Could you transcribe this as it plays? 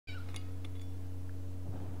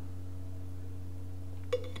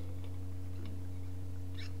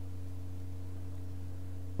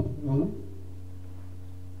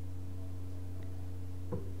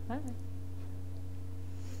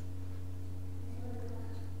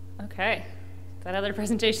Okay, that other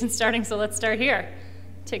presentation's starting, so let's start here.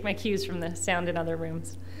 Take my cues from the sound in other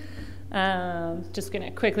rooms. Just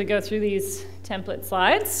gonna quickly go through these template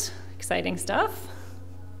slides. Exciting stuff.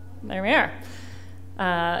 There we are.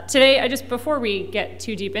 Today, before we get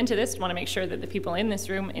too deep into this, want to make sure that the people in this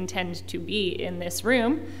room intend to be in this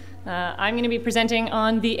room. I'm going to be presenting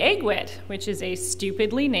on the AIGWT, which is a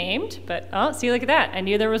stupidly named, but oh, see, look at that. I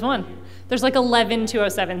knew there was one. There's like 11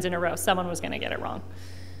 207s in a row. Someone was going to get it wrong.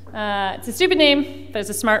 It's a stupid name, but it's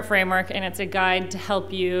a smart framework, and it's a guide to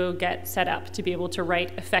help you get set up to be able to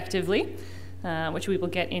write effectively, which we will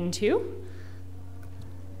get into.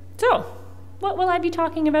 So, what will I be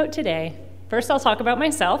talking about today? First, I'll talk about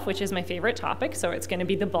myself, which is my favorite topic, so it's going to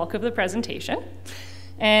be the bulk of the presentation.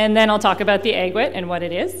 And then I'll talk about the AIGWT and what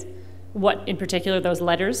it is, what in particular those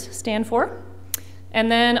letters stand for.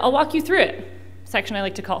 And then I'll walk you through it. A section I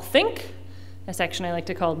like to call Think, a section I like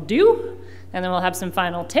to call Do, and then we'll have some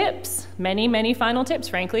final tips, many final tips,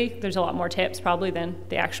 frankly. There's a lot more tips probably than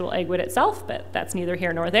the actual AIGWT itself, but that's neither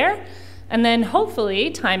here nor there. And then hopefully,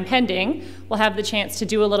 time pending, we'll have the chance to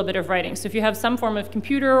do a little bit of writing. So if you have some form of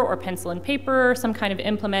computer or pencil and paper, some kind of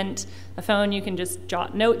implement, a phone you can just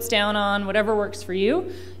jot notes down on, whatever works for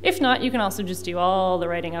you. If not, you can also just do all the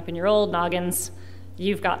writing up in your old noggins.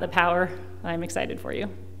 You've got the power. I'm excited for you.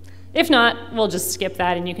 If not, we'll just skip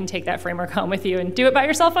that and you can take that framework home with you and do it by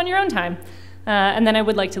yourself on your own time. And then I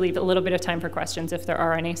would like to leave a little bit of time for questions if there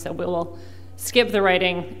are any, so we'll skip the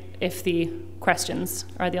writing if the questions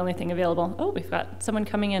are the only thing available. Oh, we've got someone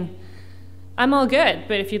coming in. I'm all good,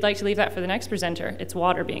 but if you'd like to leave that for the next presenter, it's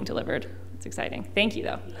water being delivered. It's exciting. Thank you,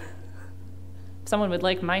 though. If someone would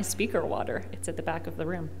like my speaker water, it's at the back of the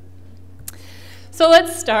room. So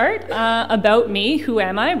let's start. About me, who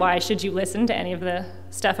am I? Why should you listen to any of the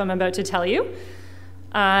stuff I'm about to tell you?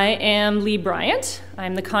 I am Lee Bryant.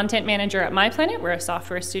 I'm the content manager at MyPlanet. We're a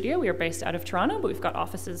software studio. We are based out of Toronto, but we've got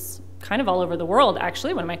offices kind of all over the world,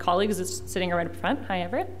 actually. One of my colleagues is sitting right up front. Hi,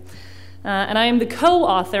 Everett. And I am the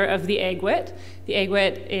co-author of the AIGWT. The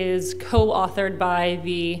AIGWT is co-authored by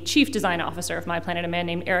the chief design officer of MyPlanet, a man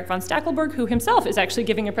named Eric von Stackelberg, who himself is actually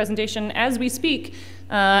giving a presentation as we speak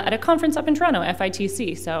at a conference up in Toronto,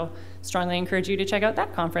 FITC. So strongly encourage you to check out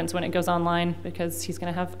that conference when it goes online, because he's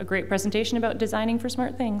going to have a great presentation about designing for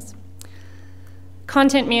smart things.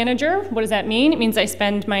 Content manager, what does that mean? It means I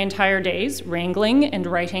spend my entire days wrangling and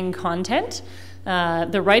writing content.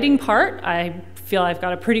 The writing part, I feel I've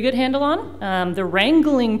got a pretty good handle on. The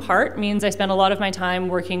wrangling part means I spend a lot of my time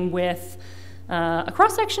working with a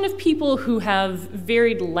cross-section of people who have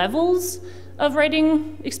varied levels of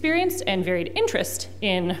writing experience and varied interest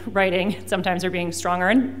in writing. Sometimes they're being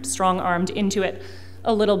strong-armed into it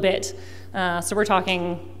a little bit. So we're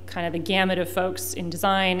talking kind of the gamut of folks in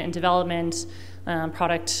design and development,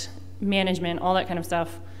 product management, all that kind of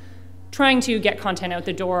stuff, trying to get content out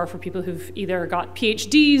the door for people who've either got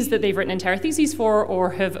PhDs that they've written entire theses for or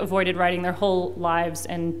have avoided writing their whole lives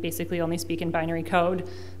and basically only speak in binary code.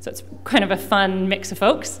 So it's kind of a fun mix of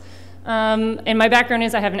folks. And my background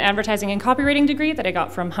is I have an advertising and copywriting degree that I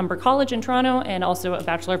got from Humber College in Toronto, and also a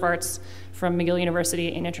Bachelor of Arts from McGill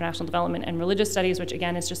University in International Development and Religious Studies, which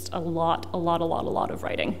again is just a lot of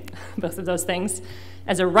writing, both of those things.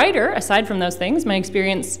 As a writer, aside from those things, my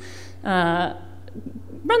experience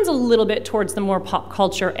runs a little bit towards the more pop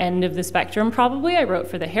culture end of the spectrum, probably. I wrote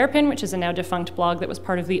for The Hairpin, which is a now defunct blog that was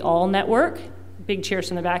part of the All Network. Big cheers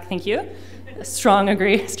from the back, thank you. Strong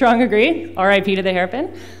agree, RIP to The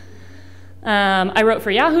Hairpin. I wrote for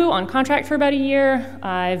Yahoo on contract for about a year.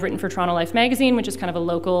 I've written for Toronto Life magazine, which is kind of a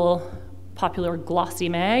local, popular glossy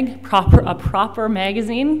mag, a proper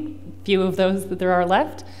magazine, few of those that there are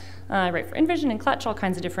left. I write for InVision and Clutch, all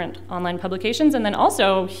kinds of different online publications. And then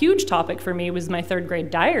also, huge topic for me was my third grade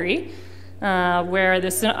diary, where I'm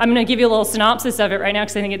going to give you a little synopsis of it right now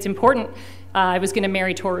because I think it's important. I was going to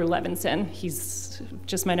marry Toru Levinson. He's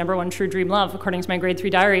just my #1 true dream love, according to my grade 3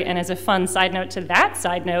 diary. And as a fun side note to that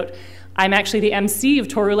side note, I'm actually the MC of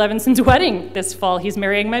Toru Levinson's wedding this fall. He's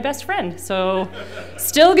marrying my best friend. So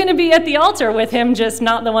still going to be at the altar with him, just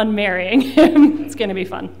not the one marrying him. It's going to be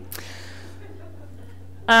fun.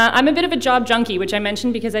 I'm a bit of a job junkie, which I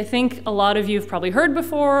mentioned because I think a lot of you have probably heard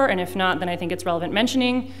before, and if not, then I think it's relevant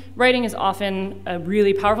mentioning. Writing is often a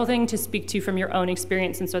really powerful thing to speak to from your own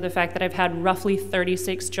experience, and so the fact that I've had roughly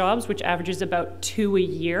 36 jobs, which averages about 2 a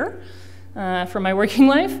year for my working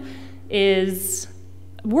life, is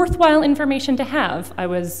worthwhile information to have. I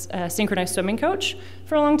was a synchronized swimming coach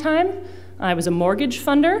for a long time. I was a mortgage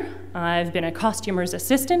funder. I've been a costumer's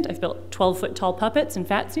assistant. I've built 12-foot tall puppets and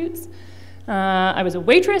fat suits. I was a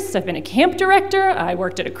waitress, I've been a camp director, I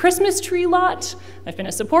worked at a Christmas tree lot, I've been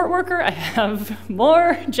a support worker, I have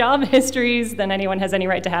more job histories than anyone has any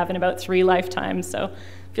right to have in about 3 lifetimes. So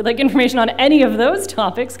if you'd like information on any of those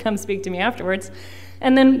topics, come speak to me afterwards.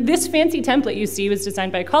 And then this fancy template you see was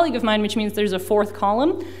designed by a colleague of mine, which means there's a 4th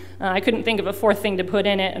column. I couldn't think of a 4th thing to put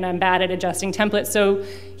in it, and I'm bad at adjusting templates, so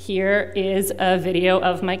here is a video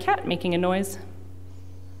of my cat making a noise.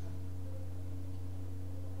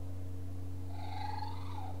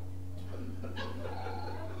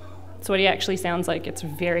 That's what he actually sounds like. It's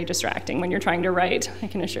very distracting when you're trying to write, I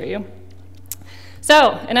can assure you.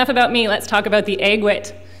 So, enough about me, let's talk about the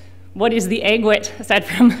AIGWT. What is the AIGWT, aside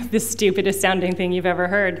from the stupidest sounding thing you've ever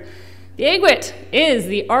heard? The AIGWT is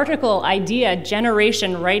the article idea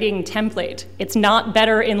generation writing template. It's not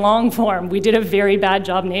better in long form. We did a very bad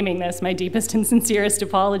job naming this, my deepest and sincerest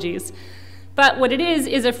apologies. But what it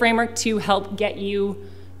is a framework to help get you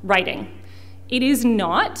writing. It is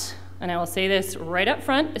not, and I will say this right up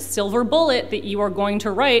front, a silver bullet that you are going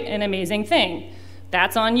to write an amazing thing.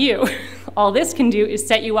 That's on you. All this can do is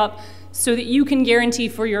set you up so that you can guarantee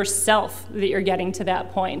for yourself that you're getting to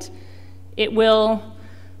that point. It will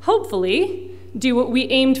hopefully do what we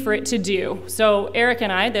aimed for it to do. So Eric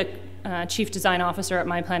and I, the Chief Design Officer at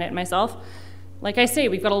My Planet and myself, like I say,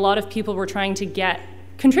 we've got a lot of people we're trying to get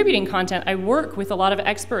contributing content. I work with a lot of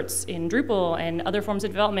experts in Drupal and other forms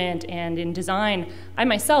of development and in design. I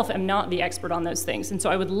myself am not the expert on those things, and so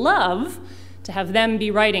I would love to have them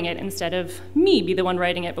be writing it instead of me be the one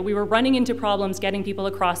writing it. But we were running into problems getting people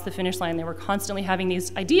across the finish line. They were constantly having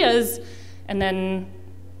these ideas, and then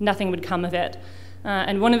nothing would come of it.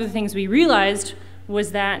 And one of the things we realized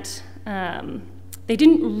was that they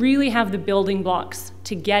didn't really have the building blocks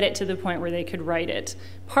to get it to the point where they could write it.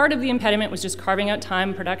 Part of the impediment was just carving out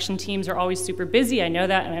time. Production teams are always super busy, I know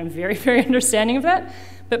that, and I'm very, very understanding of that.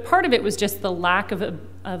 But part of it was just the lack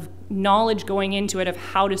of knowledge going into it of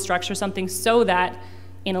how to structure something so that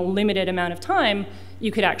in a limited amount of time,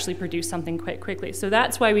 you could actually produce something quite quickly. So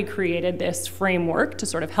that's why we created this framework to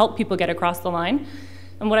sort of help people get across the line.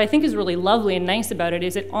 And what I think is really lovely and nice about it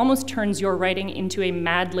is it almost turns your writing into a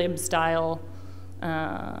Mad Lib style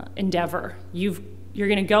endeavor. You're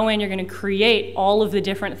going to go in, you're going to create all of the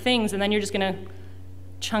different things, and then you're just going to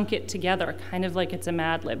chunk it together, kind of like it's a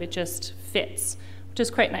Mad Lib. It just fits, which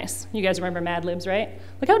is quite nice. You guys remember Mad Libs, right?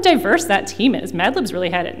 Look how diverse that team is. Mad Libs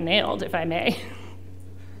really had it nailed, if I may.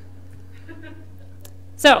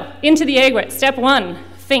 So, into the AIGWT. Step 1,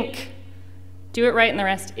 think. Do it right, and the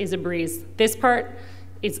rest is a breeze. This part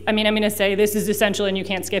is, I'm going to say this is essential and you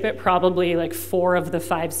can't skip it, probably like 4 of the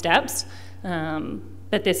 5 steps.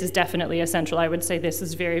 But this is definitely essential. I would say this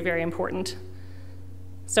is very, very important.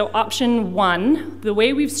 So option 1, the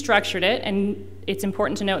way we've structured it, and it's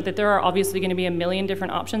important to note that there are obviously going to be a million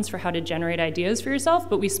different options for how to generate ideas for yourself,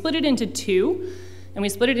 but we split it into 2. And we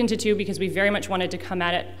split it into 2 because we very much wanted to come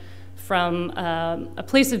at it from a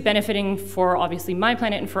place of benefiting for obviously My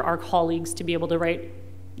Planet and for our colleagues to be able to write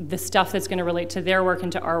the stuff that's going to relate to their work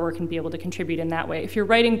and to our work and be able to contribute in that way. If you're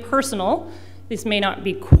writing personal, this may not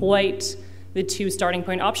be quite the 2 starting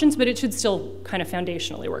point options, but it should still kind of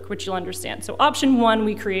foundationally work, which you'll understand. So option 1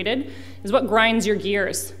 we created is what grinds your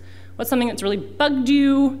gears. What's something that's really bugged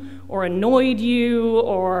you or annoyed you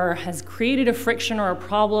or has created a friction or a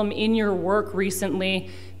problem in your work recently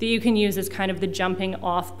that you can use as kind of the jumping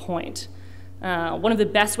off point. One of the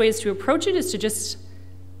best ways to approach it is to just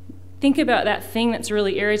think about that thing that's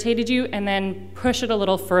really irritated you and then push it a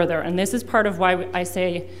little further. And this is part of why I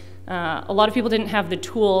say a lot of people didn't have the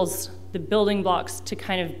tools, the building blocks to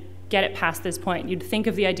kind of get it past this point. You'd think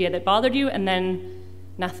of the idea that bothered you and then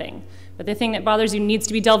nothing. But the thing that bothers you needs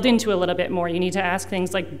to be delved into a little bit more. You need to ask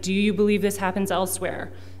things like, do you believe this happens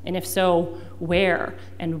elsewhere? And if so, where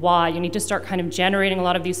and why? You need to start kind of generating a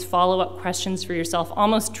lot of these follow-up questions for yourself,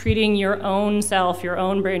 almost treating your own self, your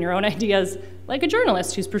own brain, your own ideas like a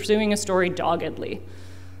journalist who's pursuing a story doggedly.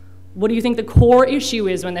 What do you think the core issue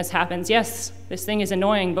is when this happens? Yes, this thing is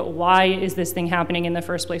annoying, but why is this thing happening in the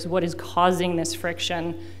first place? What is causing this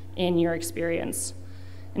friction in your experience?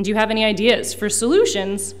 And do you have any ideas for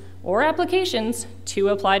solutions or applications to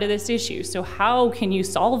apply to this issue? So how can you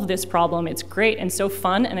solve this problem? It's great and so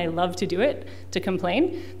fun, and I love to do it, to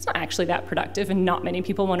complain. It's not actually that productive, and not many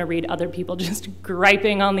people want to read other people just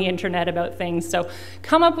griping on the internet about things. So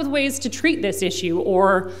come up with ways to treat this issue,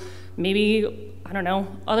 or maybe, I don't know,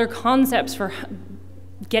 other concepts for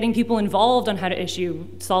getting people involved on how to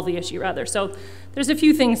solve the issue rather. So there's a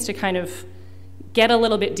few things to kind of get a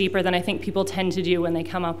little bit deeper than I think people tend to do when they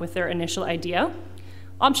come up with their initial idea.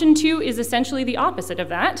 Option 2 is essentially the opposite of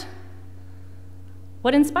that.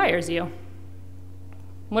 What inspires you?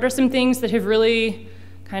 What are some things that have really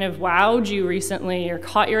kind of wowed you recently or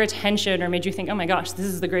caught your attention or made you think, oh my gosh, this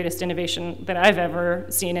is the greatest innovation that I've ever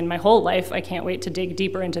seen in my whole life. I can't wait to dig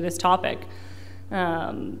deeper into this topic.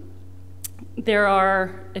 You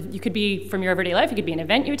could be from your everyday life, it could be an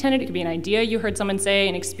event you attended, it could be an idea you heard someone say,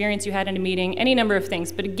 an experience you had in a meeting, any number of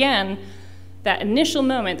things. But again, that initial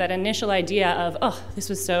moment, that initial idea of, oh, this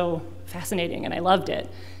was so fascinating and I loved it,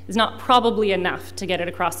 is not probably enough to get it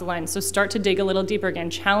across the line. So start to dig a little deeper again.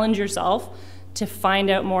 Challenge yourself to find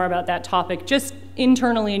out more about that topic, just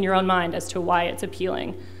internally in your own mind as to why it's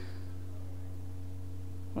appealing.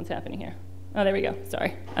 What's happening here? Oh, there we go.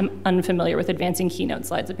 Sorry. I'm unfamiliar with advancing keynote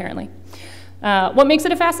slides, apparently. What makes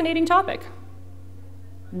it a fascinating topic?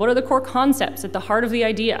 What are the core concepts at the heart of the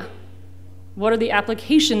idea? What are the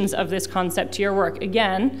applications of this concept to your work?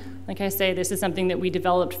 Again, like I say, this is something that we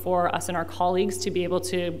developed for us and our colleagues to be able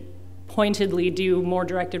to pointedly do more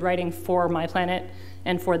directed writing for My Planet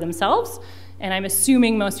and for themselves. And I'm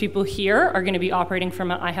assuming most people here are going to be operating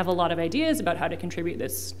from I have a lot of ideas about how to contribute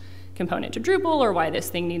this component to Drupal or why this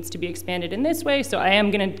thing needs to be expanded in this way. So I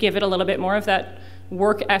am going to give it a little bit more of that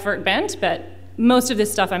work effort bent, but most of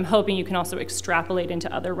this stuff I'm hoping you can also extrapolate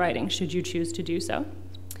into other writing should you choose to do so.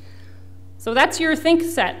 So that's your think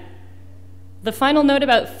set. The final note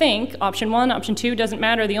about think, option 1, option 2, doesn't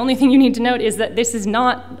matter. The only thing you need to note is that this is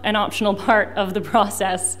not an optional part of the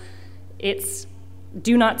process. It's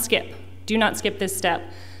do not skip. Do not skip this step.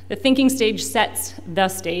 The thinking stage sets the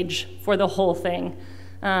stage for the whole thing.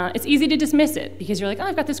 It's easy to dismiss it because you're like, oh,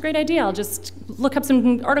 I've got this great idea. I'll just look up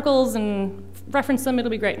some articles and reference them. It'll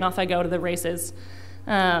be great. And off I go to the races.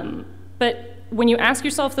 But when you ask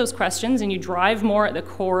yourself those questions and you drive more at the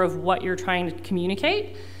core of what you're trying to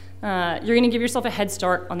communicate, you're going to give yourself a head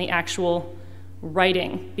start on the actual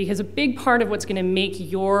writing, because a big part of what's going to make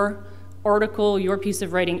your article, your piece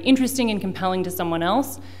of writing interesting and compelling to someone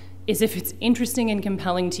else is if it's interesting and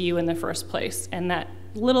compelling to you in the first place. And that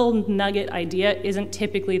little nugget idea isn't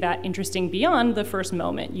typically that interesting beyond the first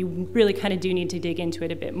moment. You really kind of do need to dig into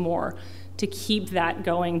it a bit more to keep that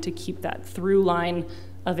going, to keep that through line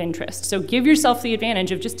of interest. So give yourself the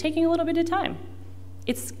advantage of just taking a little bit of time.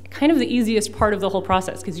 It's kind of the easiest part of the whole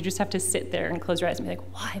process because you just have to sit there and close your eyes and be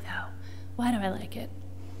like, why though? Why do I like it?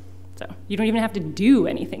 So you don't even have to do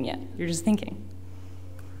anything yet. You're just thinking.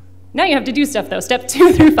 Now you have to do stuff though. Step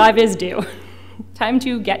 2 through 5 is do. Time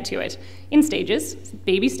to get to it. In stages,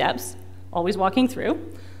 baby steps, always walking through.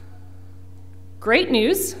 Great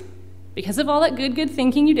news, because of all that good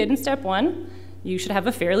thinking you did in step 1, you should have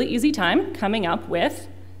a fairly easy time coming up with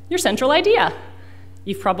your central idea.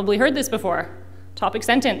 You've probably heard this before. Topic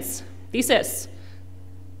sentence, thesis.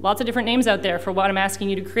 Lots of different names out there for what I'm asking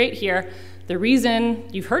you to create here. The reason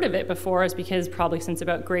you've heard of it before is because probably since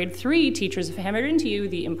about grade 3, teachers have hammered into you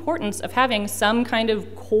the importance of having some kind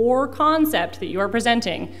of core concept that you are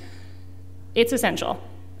presenting. It's essential.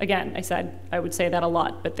 Again, I said I would say that a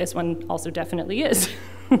lot, but this one also definitely is.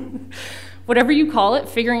 Whatever you call it,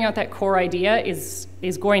 figuring out that core idea is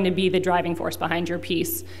going to be the driving force behind your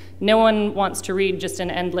piece. No one wants to read just an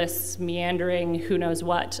endless, meandering who knows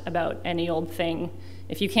what about any old thing.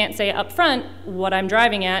 If you can't say up front, what I'm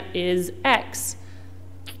driving at is X,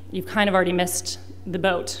 you've kind of already missed the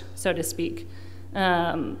boat, so to speak.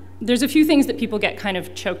 There's a few things that people get kind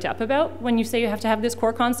of choked up about when you say you have to have this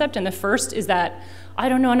core concept, and the first is that, I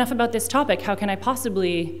don't know enough about this topic, how can I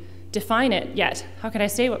possibly define it yet? How can I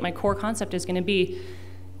say what my core concept is going to be?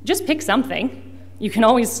 Just pick something. You can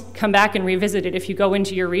always come back and revisit it if you go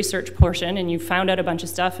into your research portion and you've found out a bunch of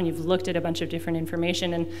stuff and you've looked at a bunch of different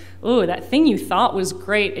information and, oh, that thing you thought was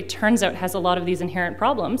great, it turns out has a lot of these inherent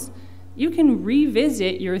problems. You can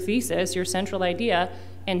revisit your thesis, your central idea,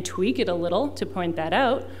 and tweak it a little to point that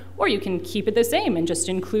out, or you can keep it the same and just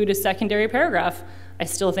include a secondary paragraph. I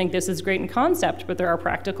still think this is great in concept, but there are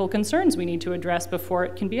practical concerns we need to address before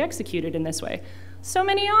it can be executed in this way. So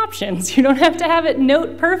many options. You don't have to have it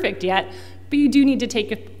note perfect yet, but you do need to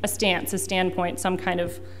take a stance, a standpoint, some kind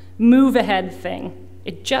of move ahead thing.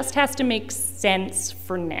 It just has to make sense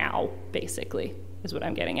for now, basically, is what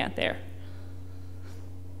I'm getting at there.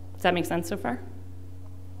 Does that make sense so far?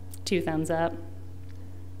 2 thumbs up.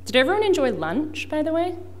 Did everyone enjoy lunch, by the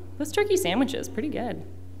way? Those turkey sandwiches, pretty good.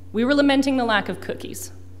 We were lamenting the lack of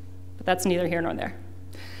cookies, but that's neither here nor there.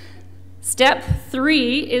 Step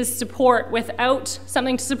 3 is support. Without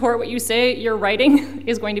something to support what you say, your writing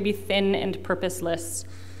is going to be thin and purposeless.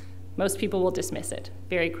 Most people will dismiss it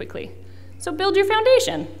very quickly. So build your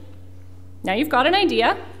foundation. Now you've got an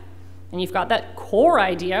idea, and you've got that core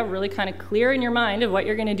idea really kind of clear in your mind of what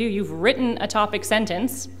you're going to do. You've written a topic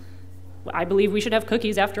sentence. I believe we should have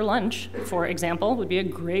cookies after lunch, for example, would be a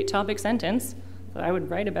great topic sentence. that I would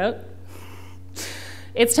write about.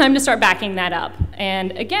 It's time to start backing that up.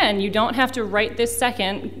 And again, you don't have to right this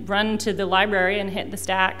second, run to the library and hit the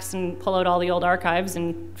stacks and pull out all the old archives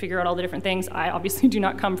and figure out all the different things. I obviously do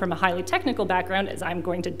not come from a highly technical background, as I'm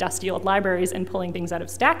going to dusty old libraries and pulling things out of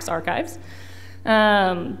stacks archives.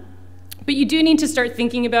 But you do need to start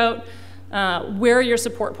thinking about where your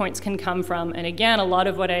support points can come from. And again, a lot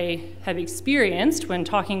of what I have experienced when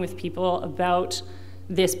talking with people about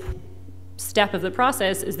this step of the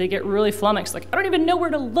process is they get really flummoxed, like, I don't even know where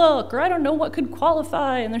to look, or I don't know what could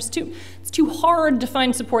qualify, and it's too hard to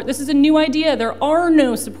find support. This is a new idea. There are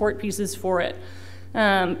no support pieces for it.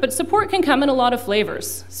 But support can come in a lot of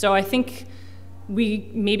flavors. So I think we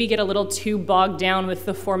maybe get a little too bogged down with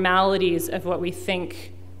the formalities of what we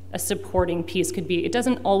think a supporting piece could be. It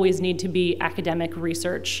doesn't always need to be academic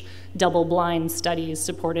research, double-blind studies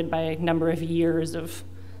supported by a number of years of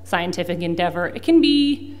scientific endeavor. It can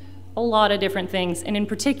be a lot of different things, and in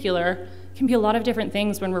particular, it can be a lot of different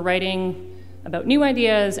things when we're writing about new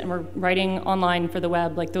ideas and we're writing online for the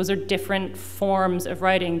web. Like, those are different forms of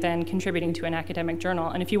writing than contributing to an academic journal.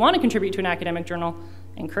 And if you want to contribute to an academic journal,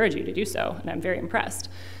 I encourage you to do so, and I'm very impressed.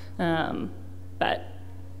 But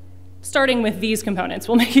starting with these components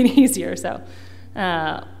will make it easier. So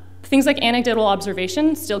things like anecdotal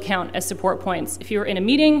observation still count as support points. If you're in a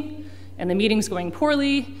meeting and the meeting's going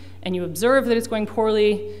poorly, and you observe that it's going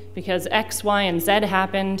poorly because X, Y, and Z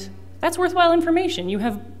happened, that's worthwhile information. You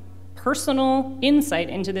have personal insight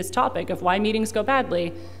into this topic of why meetings go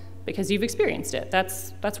badly because you've experienced it.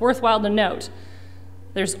 That's worthwhile to note.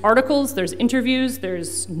 There's articles, there's interviews,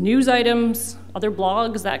 there's news items, other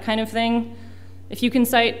blogs, that kind of thing. If you can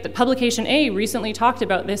cite that publication A recently talked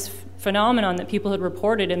about this phenomenon that people had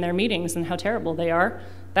reported in their meetings and how terrible they are,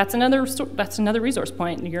 that's another resource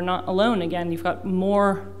point. You're not alone again. You've got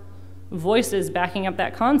more voices backing up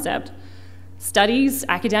that concept. Studies,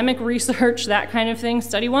 academic research, that kind of thing.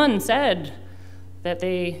 Study 1 said that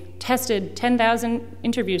they tested 10,000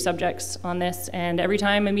 interview subjects on this, and every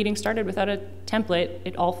time a meeting started without a template,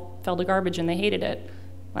 it all fell to garbage and they hated it.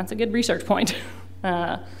 That's a good research point.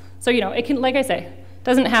 So, it can, like I say,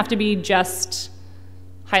 doesn't have to be just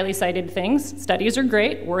highly cited things. Studies are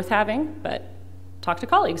great, worth having, but talk to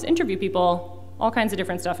colleagues, interview people. All kinds of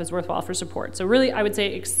different stuff is worthwhile for support. So really, I would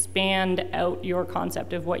say expand out your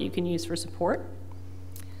concept of what you can use for support.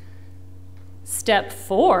 Step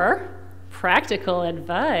 4, practical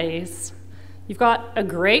advice. You've got a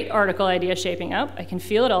great article idea shaping up. I can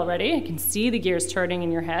feel it already. I can see the gears turning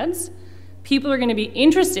in your heads. People are going to be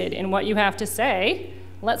interested in what you have to say.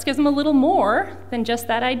 Let's give them a little more than just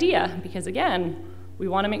that idea, because again, we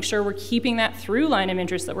want to make sure we're keeping that through line of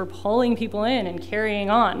interest, that we're pulling people in and carrying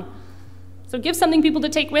on. So give something people to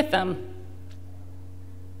take with them.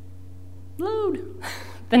 Load.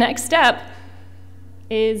 The next step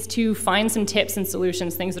is to find some tips and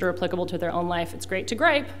solutions, things that are applicable to their own life. It's great to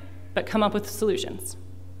gripe, but come up with solutions.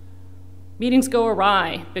 Meetings go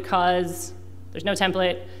awry because there's no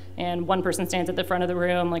template, and one person stands at the front of the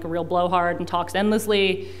room like a real blowhard and talks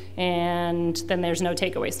endlessly, and then there's no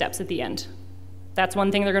takeaway steps at the end. That's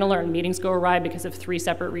one thing they're going to learn. Meetings go awry because of 3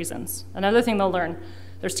 separate reasons. Another thing they'll learn,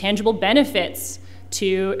 there's tangible benefits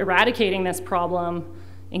to eradicating this problem,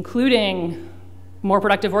 including more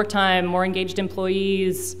productive work time, more engaged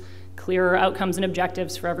employees, clearer outcomes and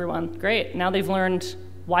objectives for everyone. Great, now they've learned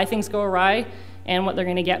why things go awry and what they're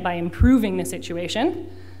going to get by improving the situation.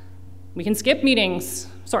 We can skip meetings,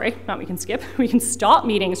 we can stop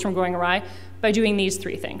meetings from going awry by doing these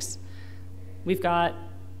 3 things. We've got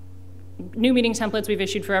new meeting templates we've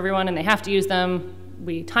issued for everyone, and they have to use them.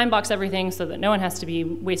 We time box everything so that no one has to be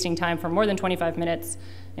wasting time for more than 25 minutes,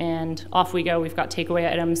 and off we go. We've got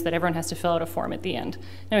takeaway items that everyone has to fill out a form at the end.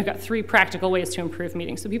 And we've got 3 practical ways to improve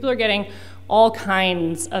meetings. So people are getting all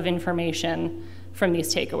kinds of information from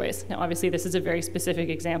these takeaways. Now, obviously, this is a very specific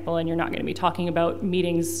example, and you're not going to be talking about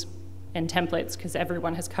meetings and templates because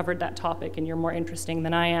everyone has covered that topic, and you're more interesting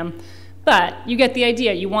than I am. But you get the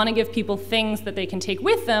idea. You want to give people things that they can take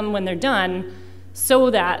with them when they're done, so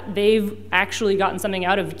that they've actually gotten something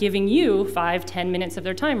out of giving you 5-10 minutes of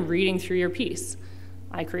their time reading through your piece.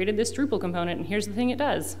 I created this Drupal component, and here's the thing it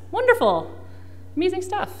does. Wonderful. Amazing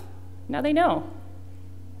stuff. Now they know.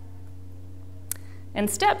 And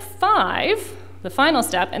step 5, the final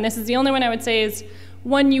step, and this is the only one I would say is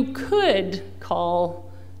one you could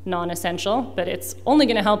call non-essential, but it's only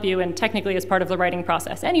going to help you, and technically as part of the writing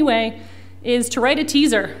process anyway, is to write a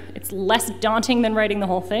teaser. It's less daunting than writing the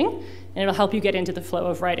whole thing, and it'll help you get into the flow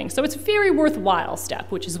of writing. So it's a very worthwhile step,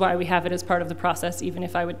 which is why we have it as part of the process, even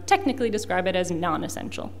if I would technically describe it as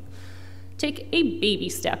non-essential. Take a baby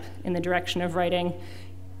step in the direction of writing.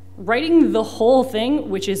 Writing the whole thing,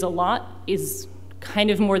 which is a lot, is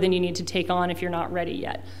kind of more than you need to take on if you're not ready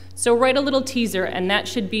yet. So write a little teaser, and that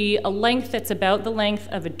should be a length that's about the length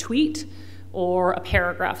of a tweet or a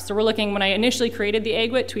paragraph. So we're looking, when I initially created the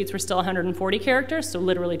AIGWT, tweets were still 140 characters, so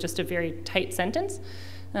literally just a very tight sentence.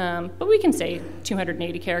 But we can say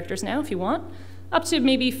 280 characters now if you want, up to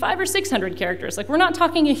maybe 500 or 600 characters. Like, we're not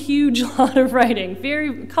talking a huge lot of writing.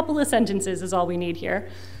 A couple of sentences is all we need here.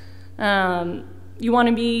 You want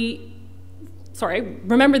to be,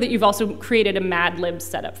 remember that you've also created a Mad Lib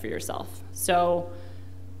setup for yourself. So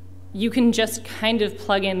you can just kind of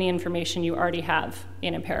plug in the information you already have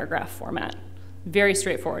in a paragraph format. Very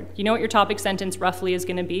straightforward. You know what your topic sentence roughly is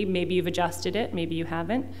going to be. Maybe you've adjusted it, maybe you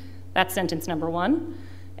haven't. That's sentence number 1.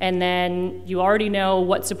 And then you already know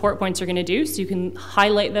what support points you're going to do, so you can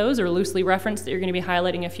highlight those or loosely reference that you're going to be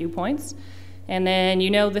highlighting a few points. And then you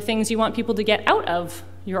know the things you want people to get out of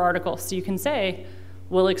your article, so you can say,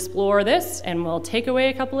 we'll explore this and we'll take away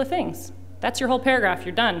a couple of things. That's your whole paragraph.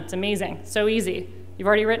 You're done. It's amazing. So easy. You've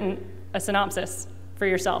already written a synopsis for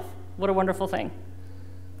yourself. What a wonderful thing.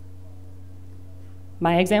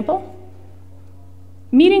 My example?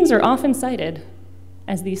 Meetings are often cited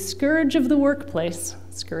as the scourge of the workplace.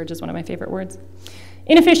 Scourge is one of my favorite words.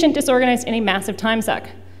 Inefficient, disorganized, and a massive time suck.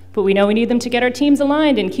 But we know we need them to get our teams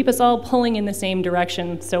aligned and keep us all pulling in the same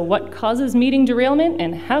direction. So what causes meeting derailment,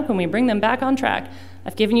 and how can we bring them back on track?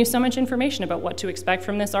 I've given you so much information about what to expect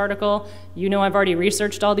from this article. You know I've already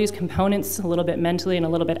researched all these components a little bit mentally and a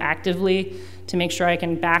little bit actively to make sure I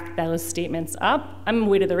can back those statements up. I'm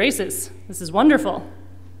away to the races. This is wonderful.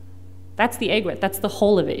 That's the AIGWT. That's the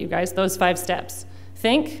whole of it, you guys, those 5 steps.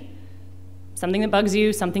 Think, something that bugs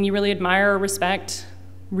you, something you really admire or respect,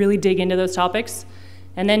 really dig into those topics,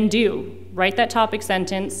 and then do. Write that topic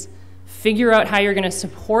sentence, figure out how you're going to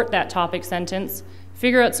support that topic sentence,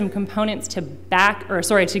 figure out some components to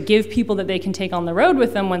to give people that they can take on the road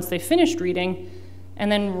with them once they've finished reading,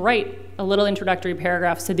 and then write a little introductory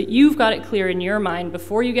paragraph so that you've got it clear in your mind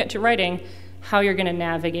before you get to writing how you're going to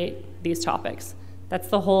navigate these topics. That's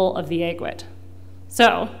the whole of the AIGWT.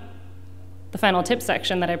 So, the final tip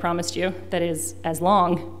section that I promised you, that is as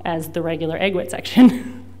long as the regular AIGWT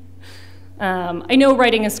section. I know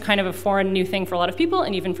writing is kind of a foreign new thing for a lot of people,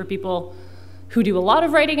 and even for people who do a lot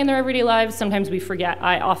of writing in their everyday lives, sometimes we forget.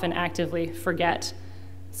 I often actively forget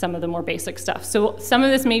some of the more basic stuff. So some of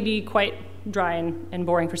this may be quite dry and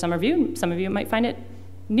boring for some of you. Some of you might find it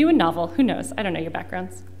new and novel. Who knows? I don't know your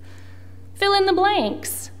backgrounds. Fill in the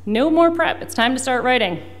blanks. No more prep. It's time to start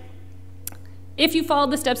writing. If you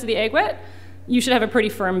followed the steps of the AIGWT, you should have a pretty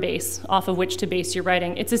firm base off of which to base your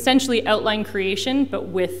writing. It's essentially outline creation, but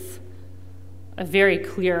with a very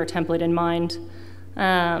clear template in mind.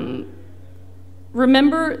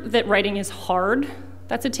 Remember that writing is hard.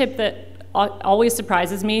 That's a tip that always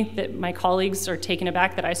surprises me, that my colleagues are taken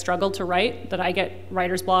aback that I struggle to write, that I get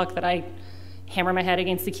writer's block, that I hammer my head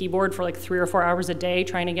against the keyboard for like 3 or 4 hours a day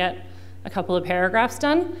trying to get a couple of paragraphs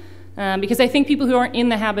done. Because I think people who aren't in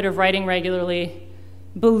the habit of writing regularly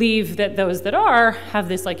believe that those that are have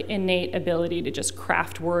this like innate ability to just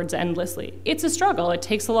craft words endlessly. It's a struggle. It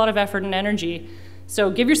takes a lot of effort and energy.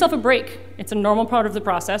 So give yourself a break. It's a normal part of the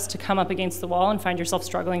process to come up against the wall and find yourself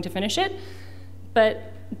struggling to finish it.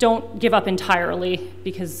 But don't give up entirely,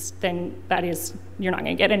 because then you're not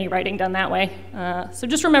going to get any writing done that way. So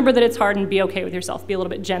just remember that it's hard and be okay with yourself. Be a little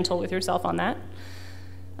bit gentle with yourself on that.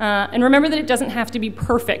 And remember that it doesn't have to be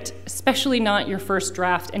perfect, especially not your first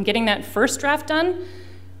draft. And getting that first draft done,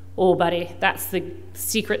 oh buddy, that's the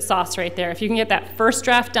secret sauce right there. If you can get that first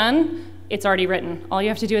draft done, it's already written. All you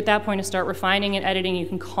have to do at that point is start refining and editing. You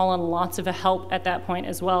can call on lots of help at that point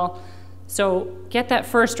as well. So get that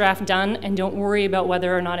first draft done, and don't worry about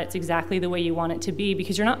whether or not it's exactly the way you want it to be,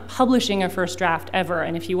 because you're not publishing a first draft ever.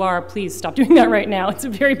 And if you are, please stop doing that right now. It's a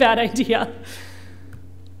very bad idea.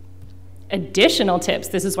 Additional tips.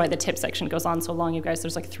 This is why the tip section goes on so long, you guys.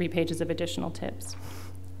 There's like 3 pages of additional tips.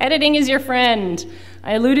 Editing is your friend.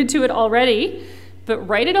 I alluded to it already, but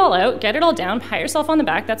write it all out, get it all down, pat yourself on the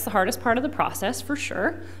back. That's the hardest part of the process for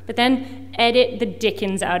sure. But then edit the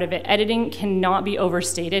dickens out of it. Editing cannot be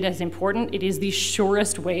overstated as important. It is the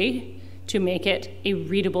surest way to make it a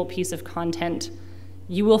readable piece of content.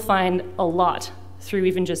 You will find a lot through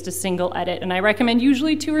even just a single edit, and I recommend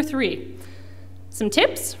usually 2 or 3. Some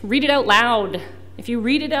tips: read it out loud. If you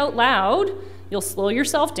read it out loud, you'll slow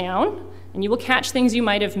yourself down and you will catch things you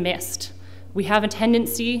might have missed. We have a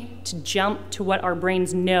tendency to jump to what our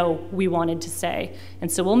brains know we wanted to say,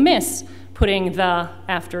 and so we'll miss putting the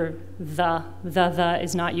after the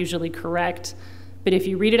is not usually correct. But if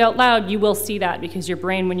you read it out loud, you will see that, because your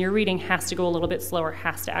brain, when you're reading, has to go a little bit slower,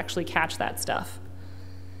 has to actually catch that stuff.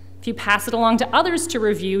 If you pass it along to others to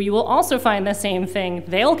review, you will also find the same thing.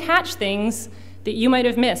 They'll catch things that you might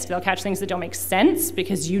have missed. They'll catch things that don't make sense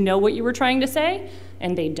because you know what you were trying to say,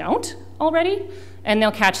 and they don't already. And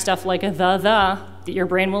they'll catch stuff like a the that your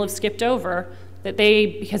brain will have skipped over, that they,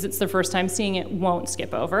 because it's their first time seeing it, won't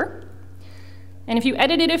skip over. And if you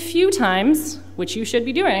edit it a few times, which you should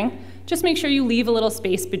be doing, just make sure you leave a little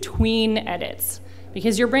space between edits,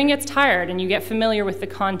 because your brain gets tired and you get familiar with the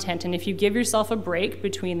content, and if you give yourself a break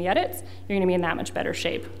between the edits, you're gonna be in that much better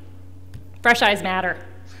shape. Fresh eyes matter.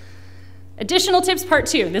 Additional tips, part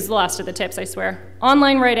 2. This is the last of the tips, I swear.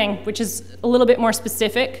 Online writing, which is a little bit more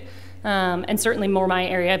specific, and certainly more my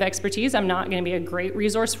area of expertise. I'm not gonna be a great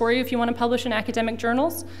resource for you if you wanna publish in academic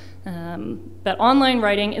journals, but online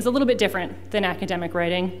writing is a little bit different than academic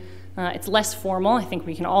writing. It's less formal. I think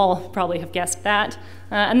we can all probably have guessed that.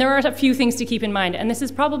 And there are a few things to keep in mind, and this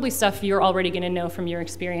is probably stuff you're already gonna know from your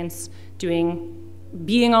experience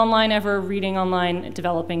being online ever, reading online,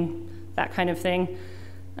 developing, that kind of thing.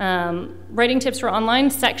 Writing tips for online,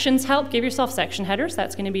 sections help. Give yourself section headers.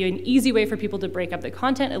 That's going to be an easy way for people to break up the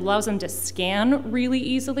content. It allows them to scan really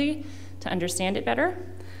easily to understand it better.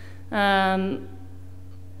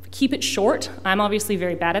 Keep it short. I'm obviously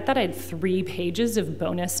very bad at that. I had 3 pages of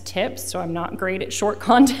bonus tips, so I'm not great at short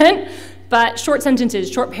content. But short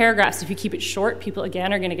sentences, short paragraphs, if you keep it short, people,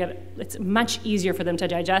 again, are going to it's much easier for them to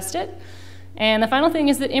digest it. And the final thing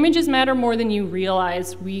is that images matter more than you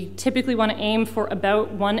realize. We typically want to aim for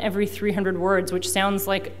about 1 every 300 words, which sounds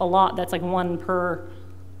like a lot. That's like 1 per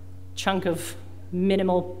chunk of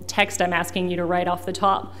minimal text I'm asking you to write off the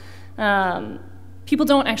top. People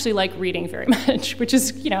don't actually like reading very much, which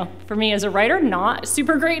is, for me as a writer, not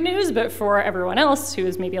super great news, but for everyone else who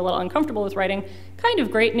is maybe a little uncomfortable with writing, kind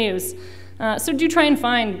of great news. So do try and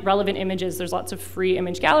find relevant images. There's lots of free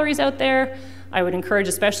image galleries out there. I would encourage,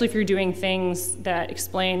 especially if you're doing things that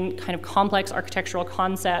explain kind of complex architectural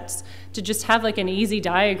concepts, to just have like an easy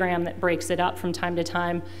diagram that breaks it up from time to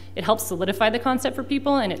time. It helps solidify the concept for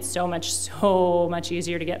people, and it's so much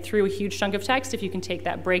easier to get through a huge chunk of text if you can take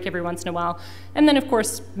that break every once in a while. And then, of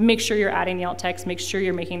course, make sure you're adding the alt text, make sure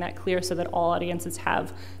you're making that clear so that all audiences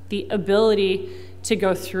have the ability to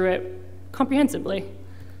go through it comprehensively.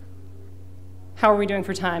 How are we doing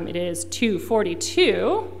for time? It is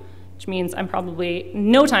 2:42. Which means I'm probably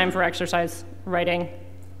no time for exercise writing,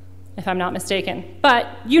 if I'm not mistaken. But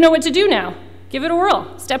you know what to do now. Give it a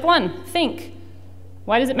whirl. Step 1, think.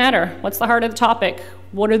 Why does it matter? What's the heart of the topic?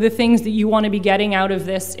 What are the things that you want to be getting out of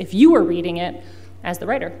this if you were reading it as the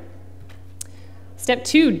writer? Step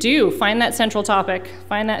 2, do. Find that central topic.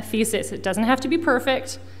 Find that thesis. It doesn't have to be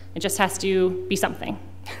perfect. It just has to be something.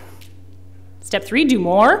 Step 3, do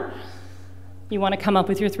more. You want to come up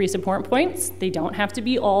with your 3 support points. They don't have to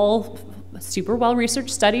be all super well-researched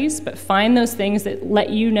studies, but find those things that let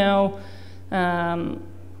you know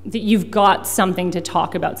that you've got something to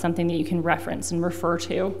talk about, something that you can reference and refer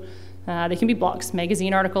to. They can be blogs,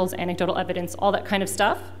 magazine articles, anecdotal evidence, all that kind of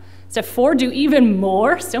stuff. Step 4, do even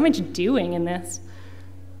more. So much doing in this.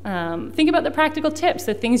 Think about the practical tips,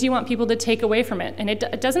 the things you want people to take away from it. And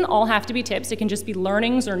it doesn't all have to be tips. It can just be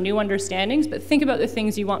learnings or new understandings, but think about the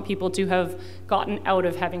things you want people to have gotten out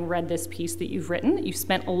of having read this piece that you've written, that you've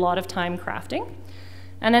spent a lot of time crafting.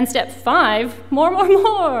 And then step 5,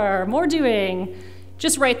 more doing.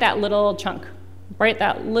 Just write that little chunk. Write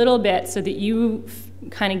that little bit so that you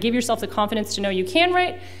kind of give yourself the confidence to know you can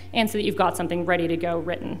write, and so that you've got something ready to go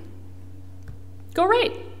written. Go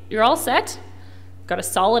write. You're all set. Got a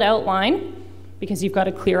solid outline because you've got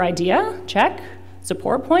a clear idea, check.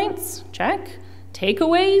 Support points, check.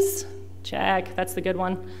 Takeaways, check, that's the good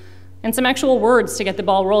one. And some actual words to get the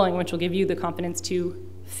ball rolling, which will give you the confidence to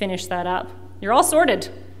finish that up. You're all sorted.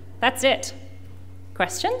 That's it.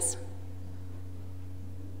 Questions?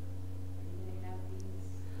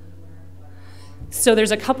 So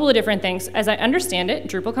there's a couple of different things. As I understand it,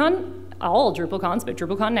 DrupalCon, all DrupalCons, but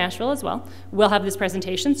DrupalCon Nashville as well, will have this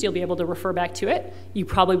presentation, so you'll be able to refer back to it. You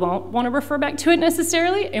probably won't want to refer back to it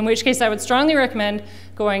necessarily, in which case I would strongly recommend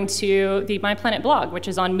going to the My Planet blog, which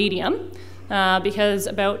is on Medium, because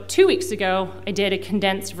about 2 weeks ago, I did a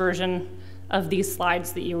condensed version of these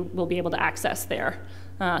slides that you will be able to access there.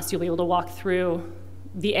 So you'll be able to walk through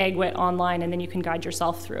the AIGWT online, and then you can guide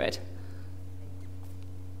yourself through it.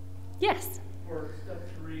 Yes? For step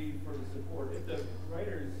 3 for the support, if the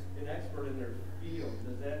writer's an expert in their field,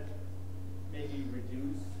 does that maybe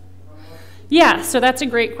reduce how much? Yeah, so that's a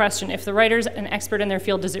great question. If the writer's an expert in their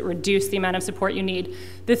field, does it reduce the amount of support you need?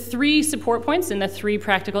 The 3 support points and the 3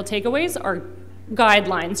 practical takeaways are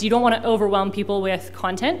guidelines. You don't want to overwhelm people with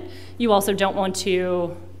content. You also don't want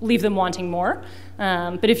to leave them wanting more.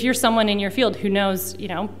 But if you're someone in your field who knows,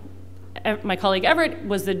 my colleague Everett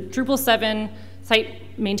was the Drupal 7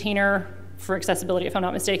 site maintainer for accessibility, if I'm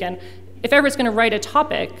not mistaken. If Everett's going to write a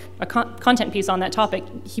topic, a content piece on that topic,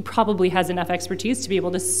 he probably has enough expertise to be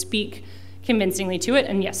able to speak convincingly to it,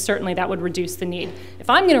 and yes, certainly that would reduce the need. If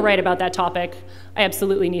I'm going to write about that topic, I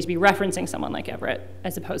absolutely need to be referencing someone like Everett,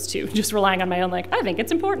 as opposed to just relying on my own, like, I think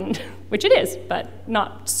it's important, which it is, but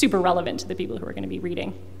not super relevant to the people who are going to be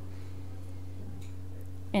reading.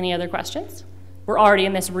 Any other questions? We're already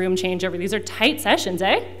in this room changeover. These are tight sessions,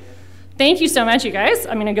 eh? Thank you so much, you guys.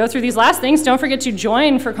 I'm going to go through these last things. Don't forget to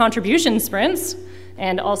join for contribution sprints,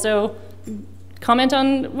 and also comment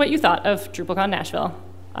on what you thought of DrupalCon Nashville.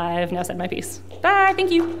 I've now said my piece. Bye, thank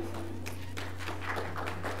you.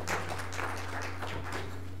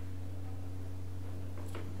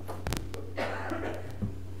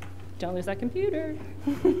 Don't lose that computer.